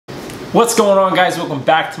What's going on, guys? Welcome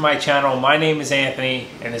back to my channel. My name is Anthony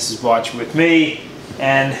and this is Watch With Me,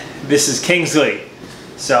 and this is Kingsley.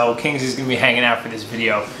 So Kingsley's gonna be hanging out for this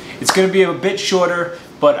video. It's gonna be a bit shorter,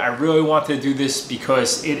 but I really wanted to do this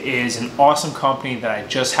because it is an awesome company that I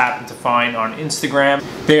just happened to find on Instagram.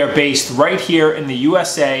 They are based right here in the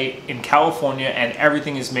USA, in California, and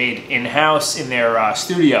everything is made in-house in their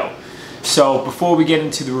studio. So before we get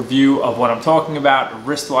into the review of what I'm talking about, a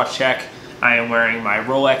wristwatch check, I am wearing my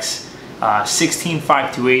Rolex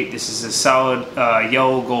 16528. This is a solid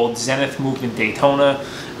yellow gold Zenith Movement Daytona.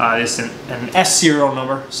 This is an S serial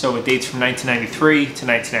number, so it dates from 1993 to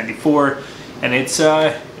 1994, and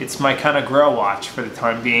it's my kind of grail watch for the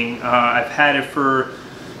time being. I've had it for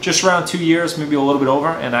just around 2 years, maybe a little bit over,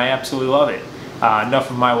 and I absolutely love it.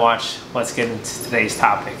 Enough of my watch. Let's get into today's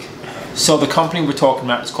topic. So the company we're talking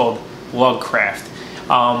about is called LugCraft.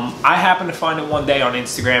 I happened to find it one day on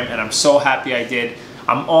Instagram, and I'm so happy I did.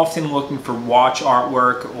 I'm often looking for watch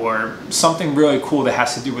artwork or something really cool that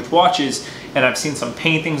has to do with watches, and I've seen some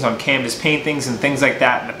paintings on canvas paintings and things like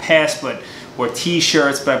that in the past, or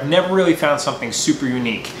t-shirts, but I've never really found something super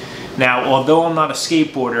unique. Now, although I'm not a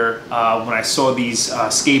skateboarder, when I saw these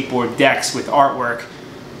skateboard decks with artwork,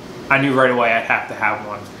 I knew right away I'd have to have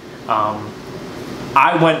one.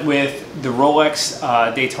 I went with the Rolex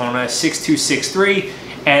Daytona 6263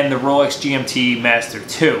 and the Rolex GMT Master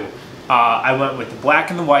 2. I went with the black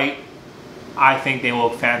and the white. I think they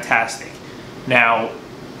look fantastic. Now,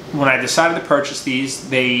 when I decided to purchase these,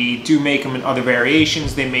 they do make them in other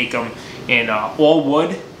variations. They make them in all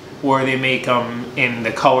wood, or they make them in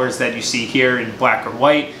the colors that you see here in black or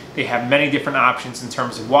white. They have many different options in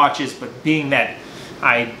terms of watches, but being that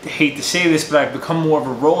I hate to say this, but I've become more of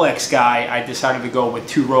a Rolex guy, I decided to go with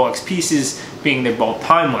two Rolex pieces, being they're both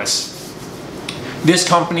timeless. This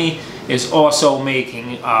company is also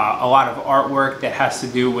making a lot of artwork that has to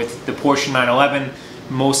do with the Porsche 911,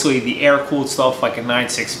 mostly the air-cooled stuff like a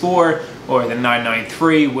 964 or the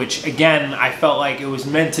 993, which again, I felt like it was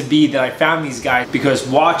meant to be that I found these guys because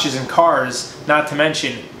watches and cars, not to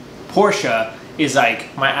mention Porsche, is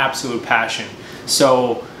like my absolute passion.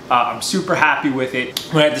 So I'm super happy with it.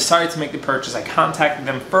 When I decided to make the purchase, I contacted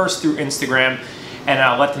them first through Instagram, and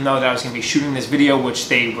I let them know that I was going to be shooting this video, which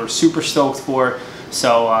they were super stoked for.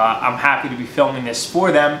 So I'm happy to be filming this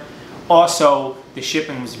for them. Also, the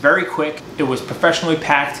shipping was very quick. It was professionally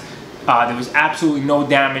packed. There was absolutely no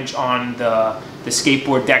damage on the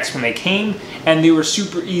skateboard decks when they came, and they were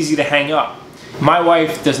super easy to hang up. My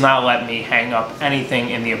wife does not let me hang up anything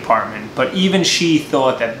in the apartment, but even she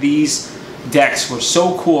thought that these decks were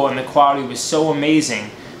so cool and the quality was so amazing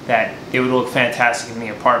that they would look fantastic in the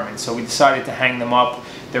apartment. So we decided to hang them up.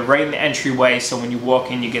 They're right in the entryway, so when you walk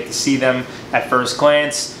in, you get to see them at first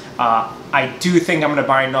glance. I do think I'm going to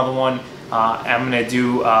buy another one. I'm going to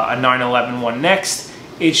do a 911 one next.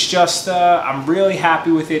 It's just, I'm really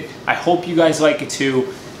happy with it. I hope you guys like it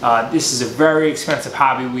too. This is a very expensive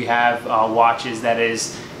hobby we have, watches that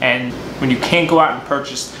is, and when you can't go out and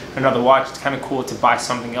purchase another watch, it's kind of cool to buy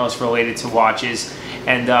something else related to watches.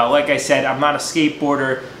 And like I said, I'm not a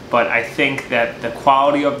skateboarder, but I think that the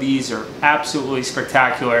quality of these are absolutely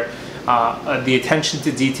spectacular. The attention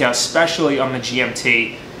to detail, especially on the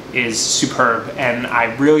GMT, is superb, and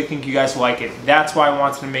I really think you guys will like it. That's why I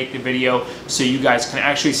wanted to make the video, so you guys can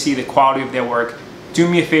actually see the quality of their work. Do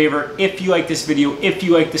me a favor, if you like this video, if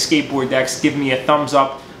you like the skateboard decks, give me a thumbs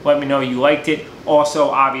up. Let me know you liked it. Also,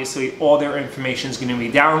 obviously, all their information is going to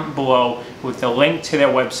be down below with a link to their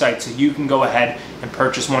website, so you can go ahead and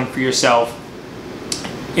purchase one for yourself.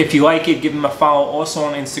 If you like it, give them a follow also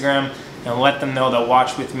on Instagram and let them know that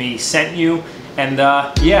Watch With Me sent you. And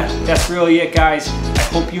yeah, that's really it, guys.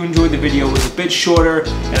 I hope you enjoyed the video. It was a bit shorter,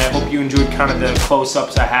 and I hope you enjoyed kind of the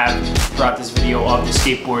close-ups I have throughout this video of the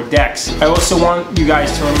skateboard decks. I also want you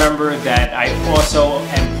guys to remember that I also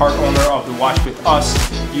am part owner of the Watch With Us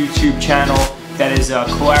YouTube channel. That is a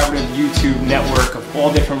collaborative YouTube network of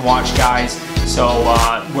all different watch guys. So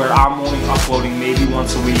where I'm only uploading maybe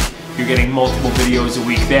once a week, you're getting multiple videos a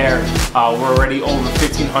week there. We're already over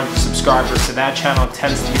 1,500 subscribers, so that channel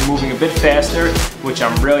tends to be moving a bit faster, which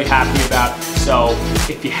I'm really happy about. So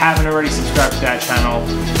if you haven't already subscribed to that channel,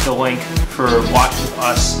 the link for Watch With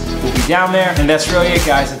Us will be down there. And that's really it,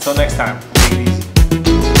 guys. Until next time.